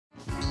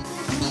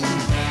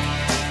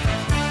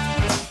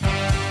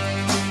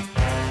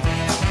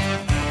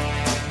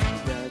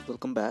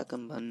welcome back.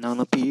 I'm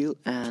Banana Peel,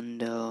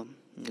 and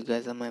you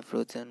guys are my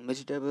fruits and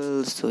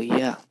vegetables. So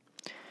yeah,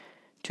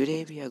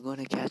 today we are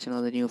gonna catch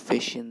another new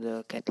fish in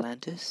the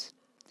Atlantis.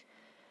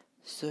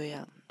 So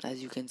yeah,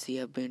 as you can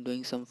see, I've been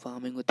doing some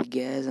farming with the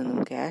gas and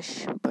some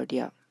cash, but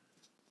yeah,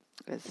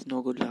 it's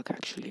no good luck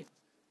actually.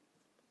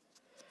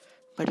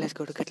 But let's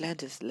go to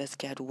Atlantis. Let's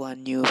get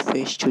one new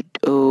fish to.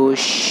 Oh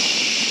shit!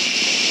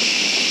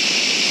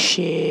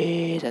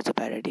 That's a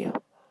bad idea.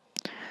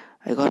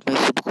 I got my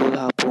super cool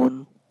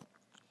harpoon.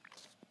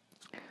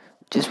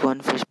 Just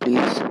one fish,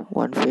 please.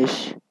 One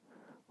fish.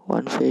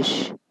 One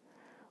fish.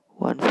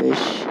 One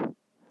fish.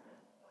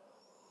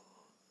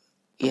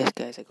 Yes,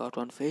 guys, I got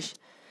one fish.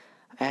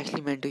 I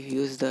actually meant to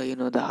use the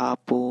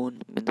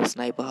harpoon, the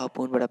sniper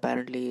harpoon, but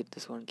apparently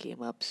this one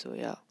came up. So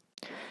yeah.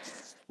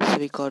 So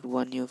we got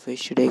one new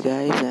fish today,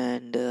 guys,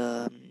 and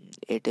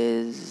it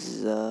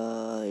is.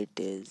 I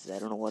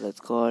don't know what it's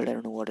called. I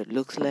don't know what it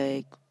looks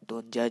like.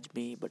 Don't judge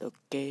me, but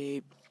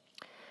okay.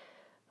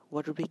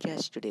 What did we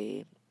catch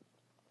today?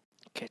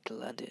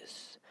 Kettle and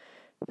this.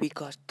 We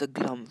got the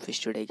glum fish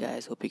today,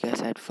 guys. Hope you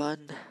guys had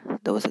fun.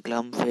 There was a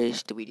glum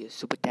fish. The video is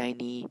super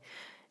tiny.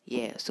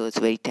 Yeah, so it's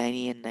very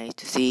tiny and nice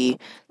to see.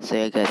 So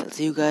yeah, guys, I'll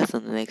see you guys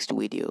on the next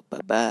video.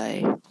 Bye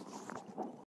bye.